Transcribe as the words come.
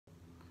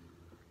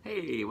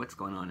Hey, what's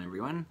going on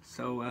everyone?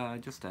 So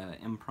just an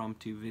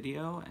impromptu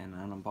video and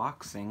an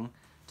unboxing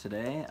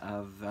today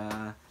of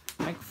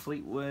Mick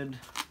Fleetwood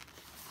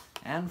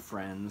and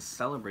Friends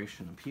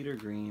Celebration of Peter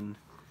Green.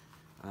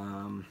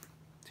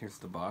 Here's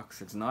the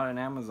box. It's not an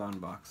Amazon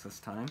box this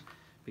time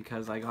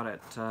because I got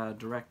it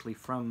directly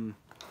from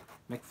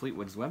Mick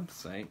Fleetwood's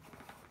website.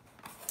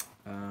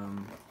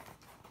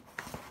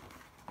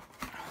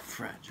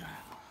 Fragile.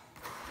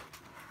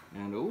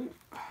 And oh,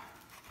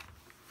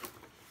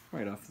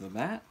 right off the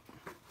bat,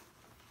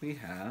 we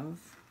have,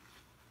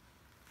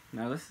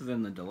 now this is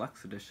in the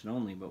deluxe edition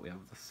only, but we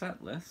have the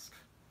set list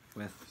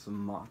with some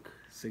mock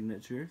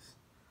signatures.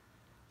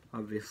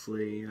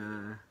 Obviously,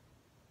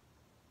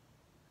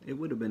 it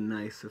would have been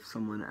nice if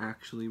someone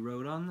actually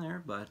wrote on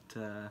there, but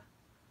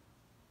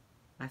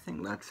I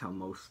think that's how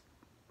most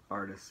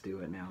artists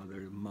do it now.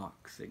 They're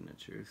mock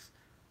signatures.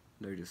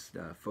 They're just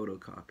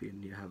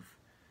photocopied. You have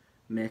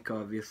Mick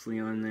obviously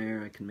on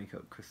there. I can make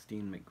out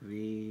Christine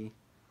McVie.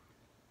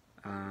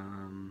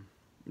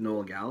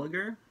 Noel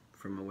Gallagher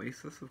from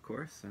Oasis, of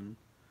course, and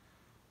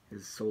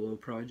his solo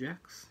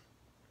projects.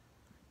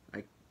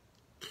 I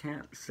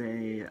can't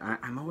say,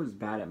 I'm always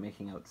bad at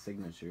making out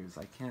signatures.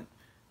 I can't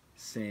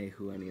say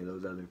who any of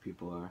those other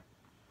people are.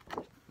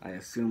 I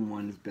assume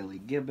one's Billy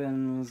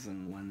Gibbons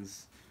and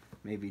one's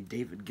maybe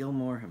David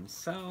Gilmour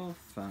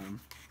himself.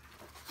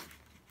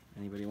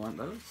 Anybody want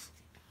those?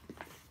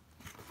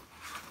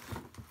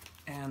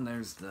 And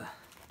there's the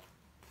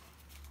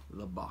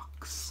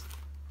box.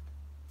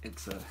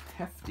 It's a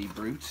hefty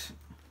brute.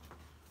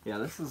 Yeah,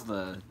 this is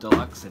the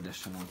deluxe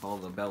edition with all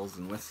the bells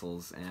and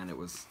whistles, and it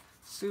was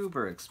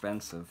super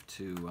expensive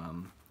to,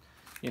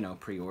 you know,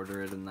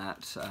 pre-order it and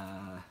that.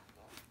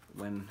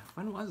 When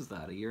was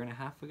that? A year and a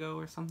half ago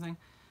or something?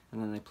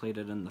 And then they played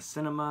it in the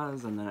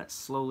cinemas, and then it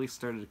slowly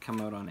started to come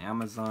out on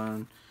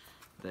Amazon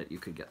that you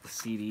could get the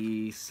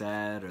CD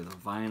set or the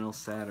vinyl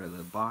set or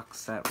the box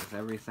set with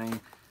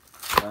everything.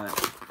 But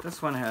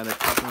this one had a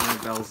couple more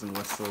bells and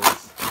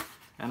whistles.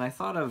 And I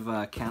thought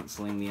of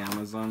canceling the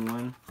Amazon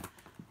one,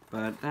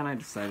 but then I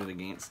decided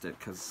against it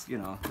because, you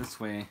know, this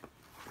way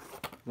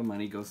the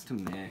money goes to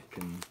Mick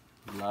and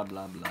blah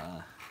blah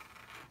blah.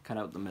 Cut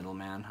out the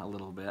middleman a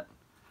little bit.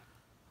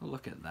 Oh,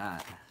 look at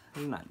that.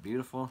 Isn't that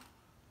beautiful?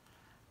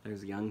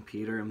 There's young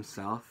Peter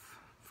himself.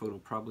 Photo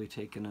probably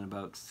taken in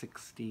about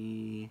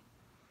 68,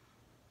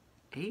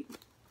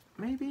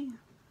 maybe?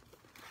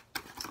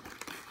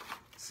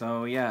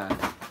 So yeah,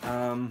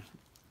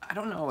 I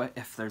don't know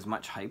if there's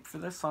much hype for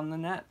this on the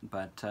net,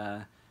 but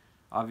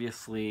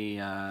obviously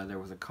there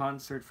was a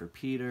concert for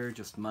Peter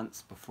just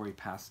months before he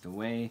passed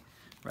away.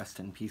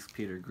 Rest in peace,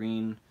 Peter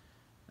Green.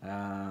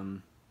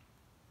 And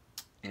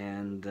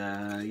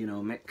you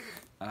know, Mick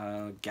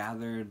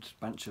gathered a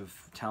bunch of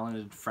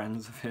talented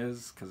friends of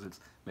his, because it's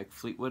Mick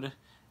Fleetwood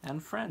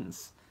and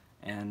Friends.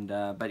 And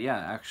but yeah,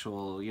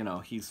 actual, you know,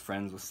 he's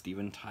friends with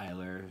Steven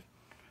Tyler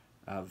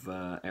of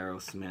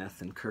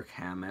Aerosmith and Kirk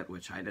Hammett,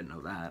 which I didn't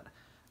know that.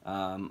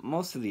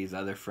 Most of these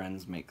other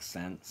friends make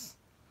sense.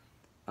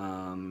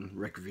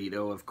 Rick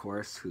Vito, of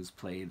course, who's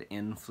played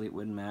in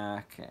Fleetwood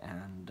Mac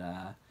and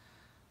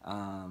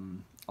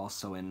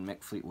also in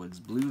Mick Fleetwood's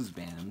blues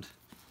band.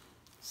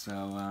 So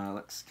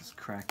let's just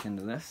crack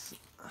into this.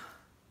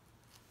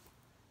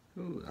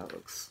 Ooh, that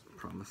looks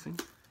promising.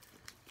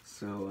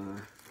 So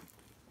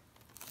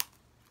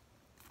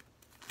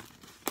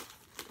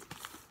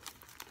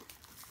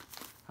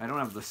I don't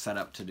have the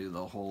setup to do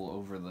the whole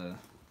over the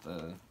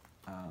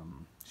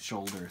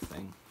shoulder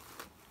thing.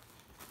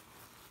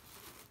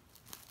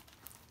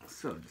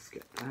 So just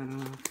get that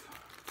off.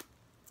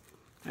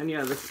 And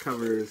yeah, this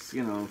covers,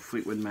 you know,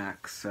 Fleetwood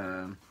Mac's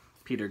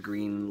Peter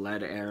Green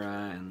lead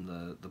era and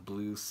the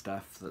blues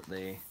stuff that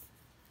they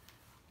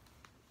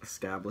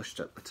established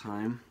at the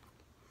time.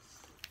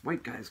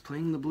 White guys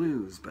playing the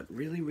blues, but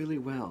really, really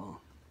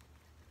well.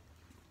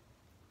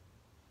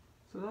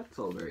 So that's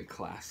all very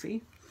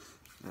classy.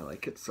 I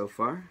like it so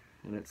far.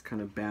 And it's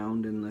kind of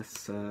bound in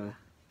this,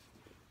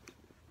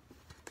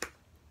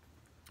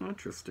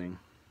 interesting.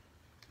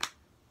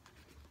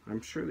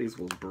 I'm sure these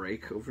will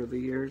break over the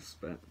years,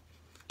 but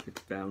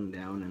it's bound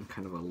down in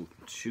kind of a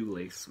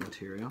shoelace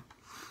material.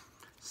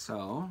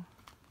 So,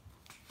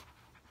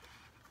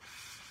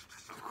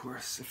 of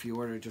course, if you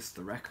order just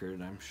the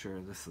record, I'm sure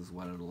this is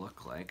what it'll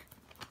look like.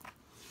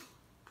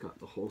 Got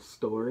the whole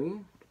story.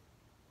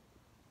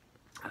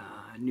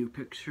 New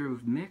picture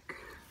of Mick.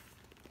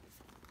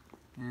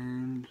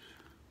 And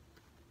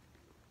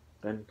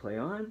then play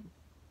on.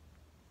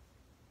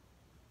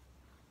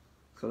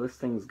 So this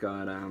thing's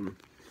got,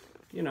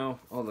 you know,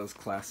 all those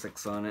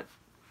classics on it.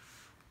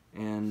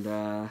 And,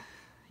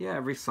 yeah,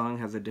 every song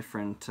has a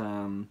different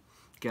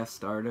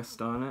guest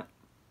artist on it.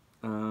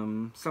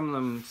 Some of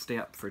them stay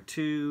up for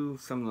 2,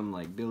 some of them,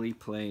 like Billy,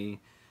 play,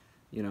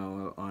 you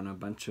know, on a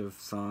bunch of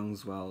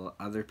songs while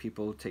other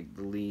people take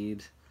the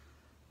lead.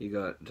 You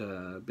got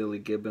Billy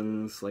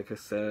Gibbons, like I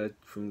said,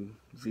 from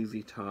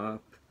ZZ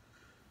Top.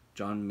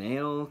 John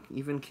Mayall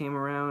even came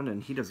around,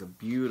 and he does a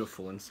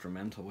beautiful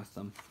instrumental with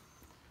them.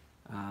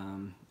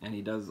 And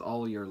he does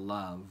All Your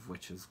Love,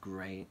 which is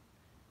great.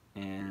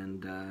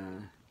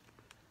 And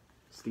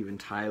Steven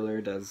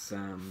Tyler does,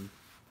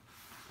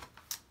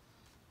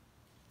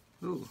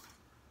 ooh,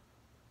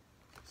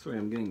 sorry,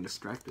 I'm getting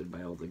distracted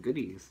by all the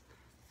goodies.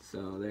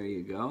 So there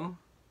you go.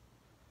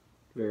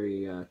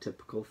 Very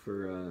typical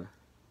for,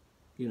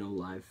 you know,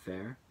 live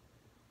fare.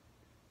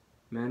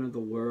 Man of the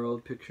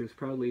World Pictures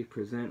proudly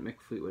present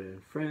Mick Fleetwood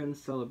and Friends,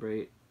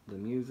 celebrate the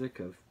music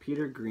of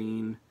Peter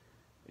Green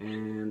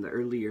and the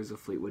early years of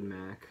Fleetwood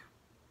Mac,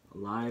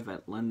 live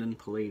at London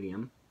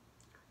Palladium.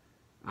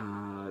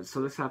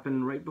 So this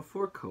happened right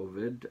before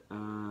COVID,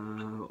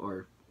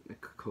 or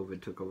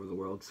COVID took over the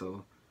world,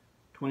 so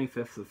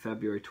 25th of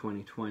February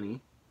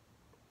 2020.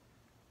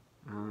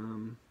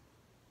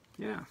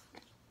 Yeah.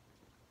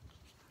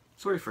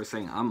 Sorry for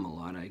saying a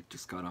lot, I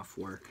just got off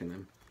work and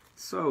I'm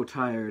so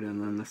tired,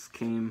 and then this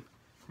came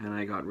and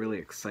I got really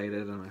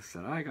excited and I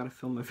said, I gotta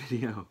film a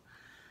video.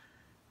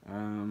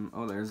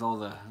 Oh, there's all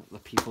the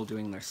people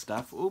doing their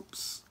stuff.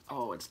 Oops.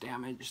 Oh, it's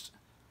damaged.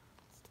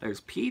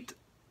 There's Pete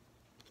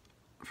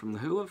from The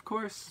Who, of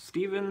course.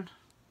 Steven,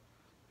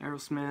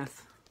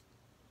 Aerosmith.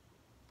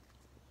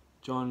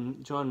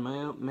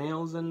 John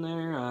Mayall's in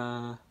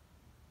there.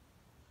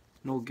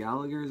 Noel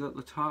Gallagher's at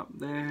the top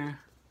there.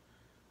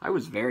 I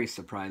was very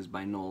surprised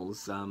by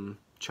Noel's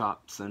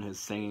chops and his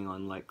singing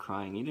on Like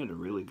Crying. He did a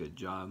really good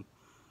job.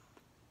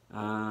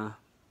 I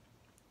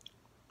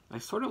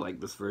sort of like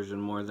this version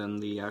more than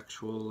the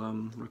actual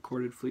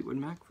recorded Fleetwood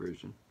Mac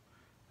version.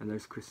 And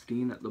there's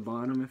Christine at the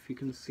bottom, if you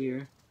can see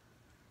her.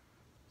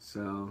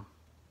 So,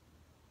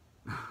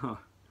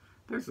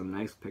 there's some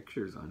nice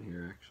pictures on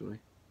here, actually.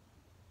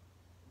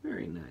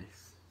 Very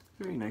nice.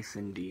 Very nice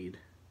indeed.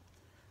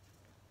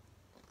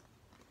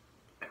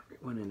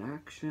 Everyone in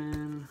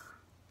action.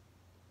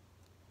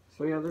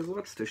 So yeah, there's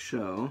lots to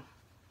show.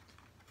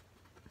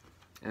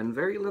 And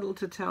very little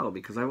to tell,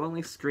 because I've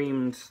only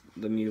streamed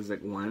the music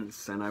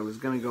once, and I was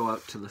going to go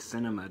out to the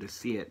cinema to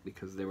see it,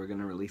 because they were going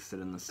to release it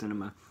in the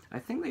cinema. I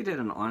think they did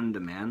an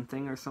on-demand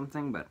thing or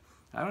something, but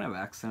I don't have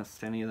access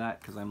to any of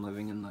that, because I'm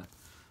living in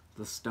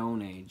the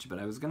Stone Age. But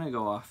I was going to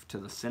go off to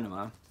the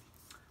cinema,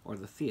 or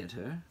the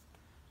theater,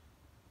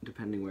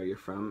 depending where you're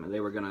from.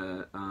 They were going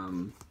to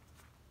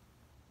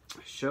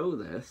show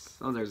this.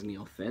 Oh, there's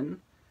Neil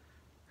Finn,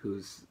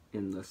 who's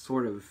in the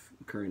sort of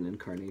current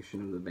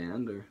incarnation of the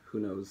band, or who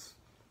knows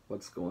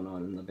what's going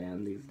on in the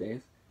band these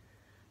days.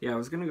 Yeah, I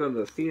was going to go to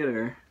the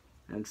theater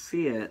and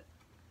see it,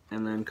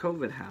 and then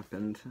COVID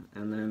happened,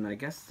 and then I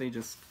guess they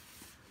just,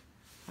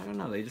 I don't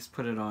know, they just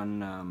put it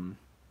on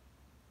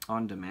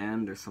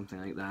demand or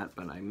something like that,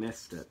 but I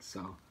missed it,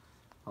 so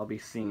I'll be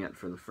seeing it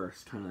for the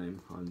first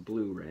time on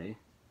Blu-ray.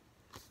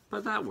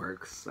 But that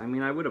works. I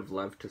mean, I would have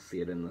loved to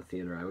see it in the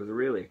theater. I was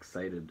really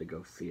excited to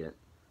go see it.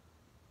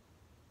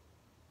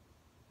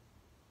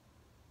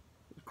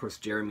 Of course,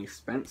 Jeremy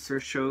Spencer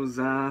shows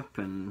up,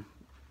 and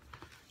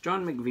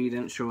John McVie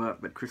didn't show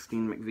up, but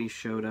Christine McVie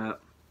showed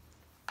up.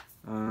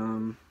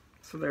 So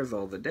there's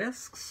all the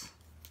discs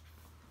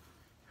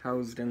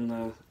housed in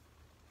the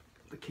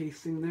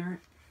casing there.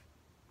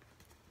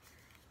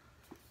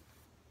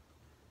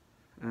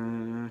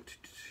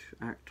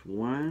 Act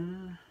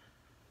 1,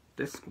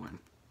 Disc 1.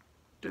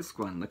 Disc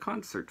 1, the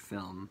concert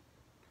film.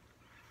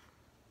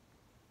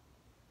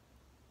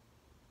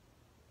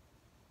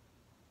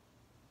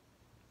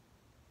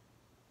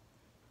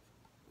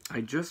 I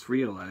just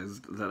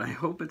realized that I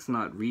hope it's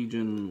not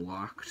region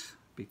locked,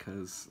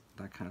 because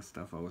that kind of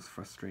stuff always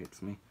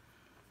frustrates me.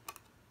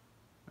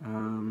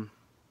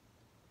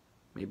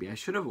 Maybe I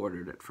should have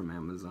ordered it from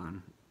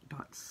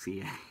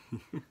Amazon.ca.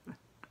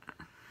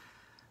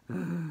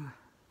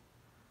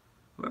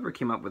 Whoever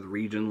came up with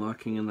region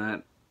locking in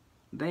that,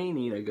 they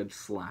need a good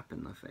slap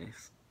in the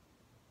face.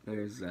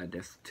 There's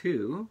disc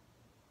 2,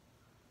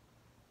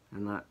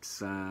 and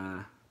that's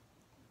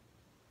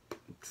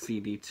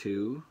CD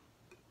 2.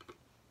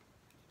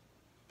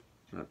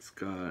 That's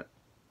got,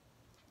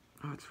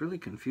 oh, it's really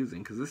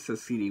confusing because this says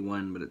CD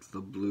 1, but it's the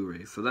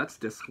Blu-ray, so that's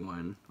disc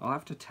 1. I'll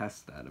have to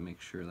test that to make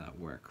sure that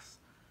works.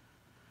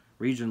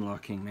 Region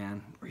locking,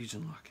 man,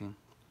 region locking.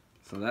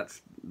 So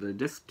that's, the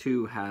disc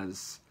 2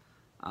 has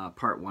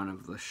part 1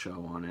 of the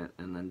show on it,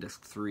 and then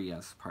disc 3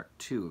 has part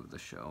 2 of the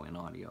show in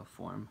audio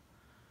form.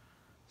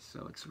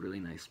 So it's really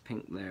nice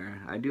pink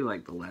there. I do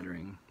like the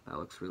lettering. That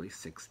looks really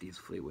 60s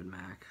Fleetwood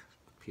Mac.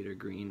 Peter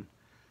Green.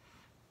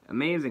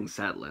 Amazing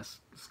set list.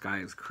 Sky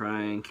is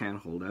Crying,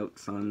 Can't Hold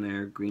Out's on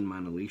there. Green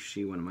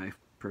Monalishi, one of my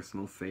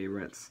personal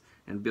favorites.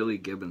 And Billy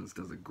Gibbons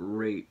does a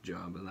great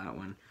job of that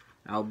one.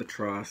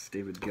 Albatross,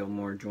 David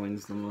Gilmour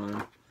joins them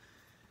on.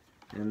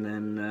 And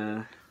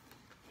then,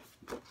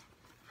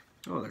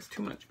 oh, there's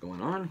too much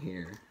going on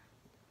here.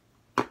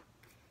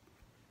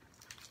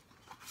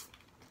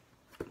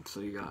 So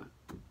you got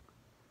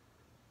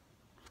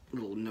a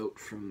little note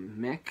from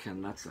Mick,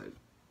 and that's an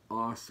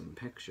awesome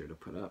picture to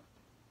put up.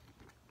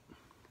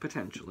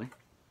 Potentially.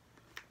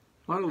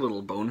 A lot of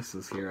little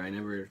bonuses here I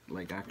never,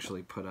 like,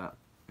 actually put up.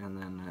 And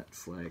then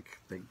it's like,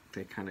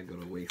 they kind of go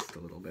to waste a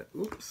little bit.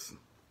 Oops.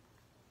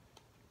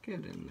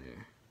 Get in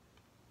there.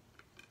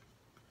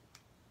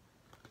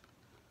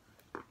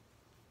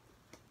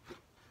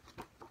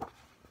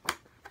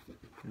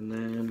 And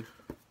then,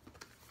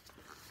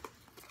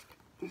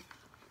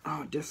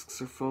 oh, discs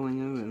are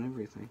falling out and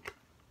everything.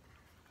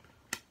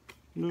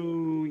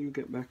 No, you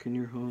get back in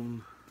your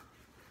home.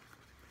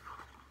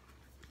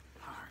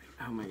 Alright,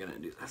 how am I gonna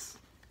do this?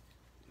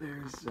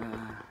 There's,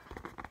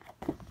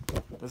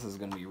 this is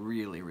gonna be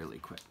really, really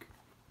quick.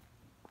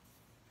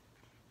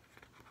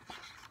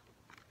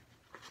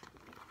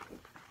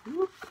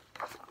 Whoop.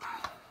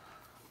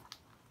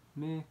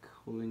 Mick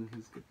holding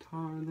his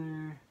guitar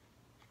there.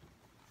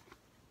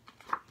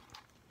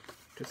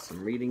 Just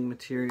some reading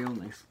material,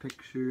 nice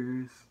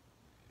pictures.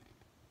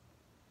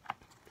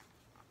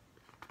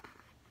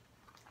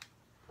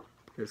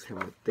 Here's him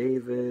with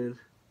David.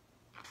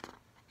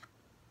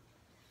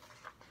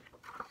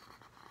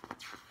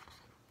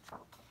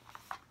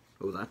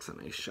 Oh, that's a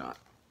nice shot.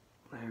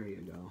 There you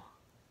go.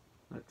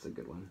 That's a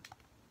good one.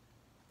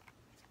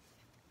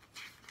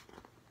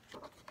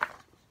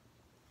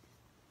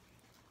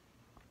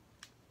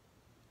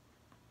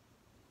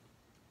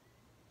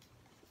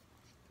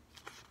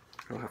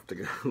 I'll have to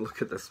go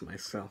look at this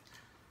myself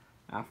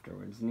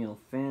afterwards. Neil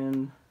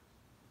Finn.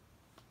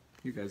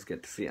 You guys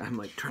get to see, I'm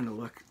like trying to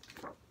look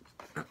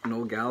at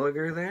Noel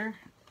Gallagher there.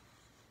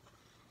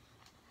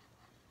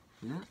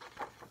 Yeah.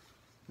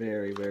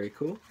 Very, very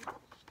cool.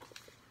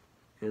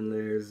 And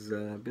there's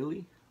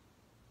Billy.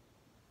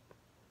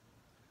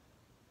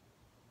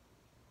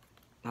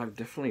 I've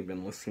definitely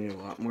been listening to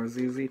a lot more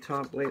ZZ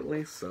Top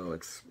lately, so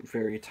it's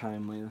very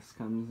timely this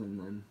comes. And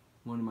then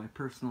one of my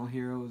personal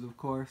heroes, of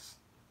course,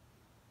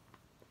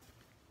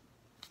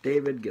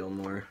 David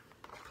Gilmour,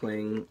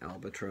 playing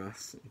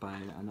Albatross by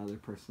another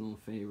personal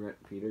favorite,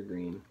 Peter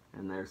Green.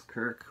 And there's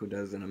Kirk, who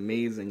does an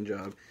amazing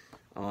job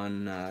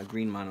on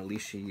Green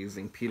Monalishi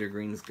using Peter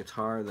Green's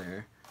guitar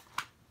there.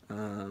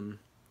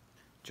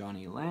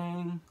 Johnny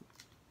Lang.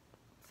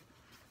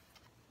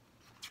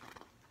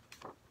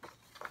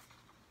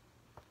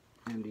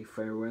 Andy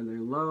Fairweather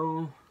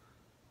Low.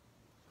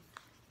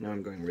 Now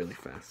I'm going really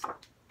fast.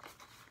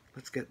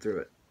 Let's get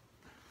through it.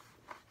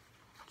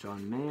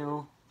 John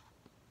Mayall,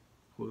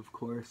 who of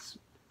course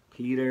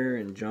Peter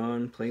and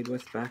John played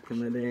with back in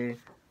the day.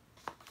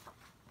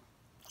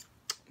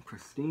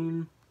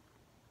 Christine.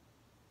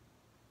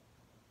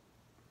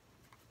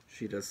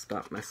 She does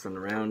Stop Messing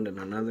Around in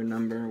another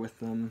number with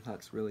them.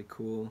 That's really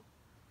cool.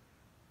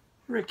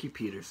 Ricky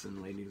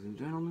Peterson, ladies and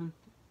gentlemen.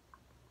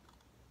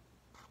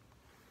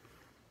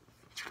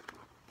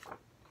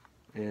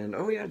 And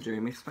oh yeah,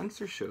 Jeremy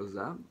Spencer shows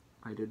up.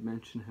 I did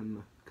mention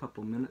him a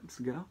couple minutes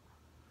ago.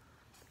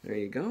 There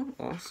you go,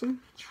 awesome.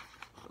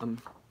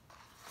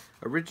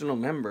 Original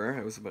member,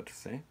 I was about to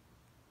say,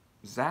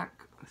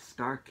 Zach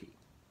Starkey.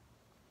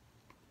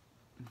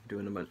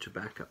 Doing a bunch of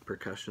backup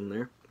percussion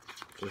there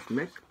with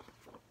Mick.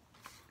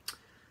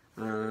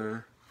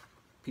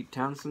 Pete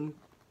Townshend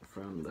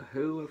from The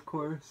Who, of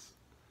course.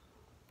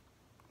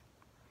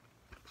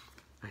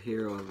 A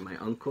hero of my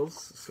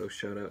uncle's, so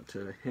shout out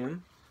to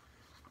him.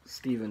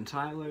 Steven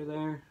Tyler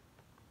there.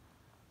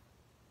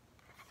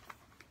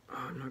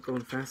 Oh, I'm not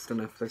going fast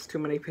enough. There's too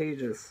many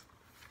pages.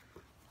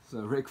 So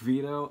Rick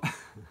Vito.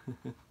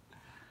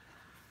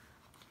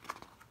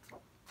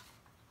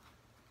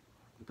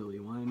 Billy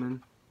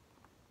Wyman.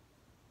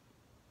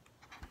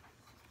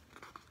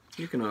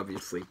 You can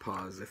obviously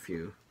pause if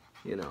you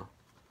know,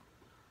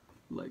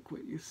 like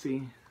what you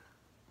see.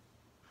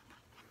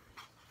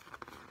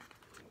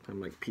 I'm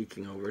like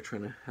peeking over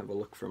trying to have a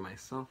look for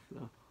myself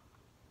though.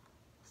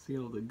 See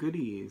all the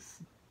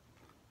goodies.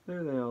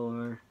 There they all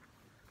are.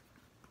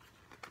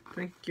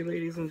 Thank you,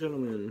 ladies and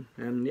gentlemen.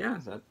 And yeah,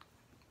 that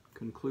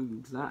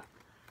concludes that.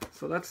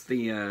 So that's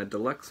the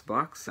deluxe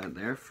box set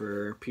there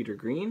for Peter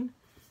Green,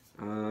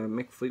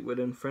 Mick Fleetwood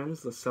and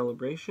Friends, The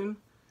Celebration.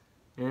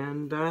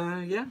 And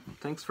yeah,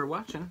 thanks for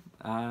watching.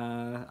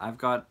 I've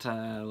got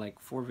like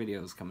 4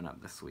 videos coming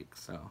up this week,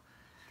 so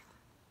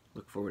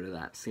look forward to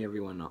that. See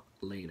everyone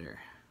later.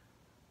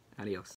 Adios.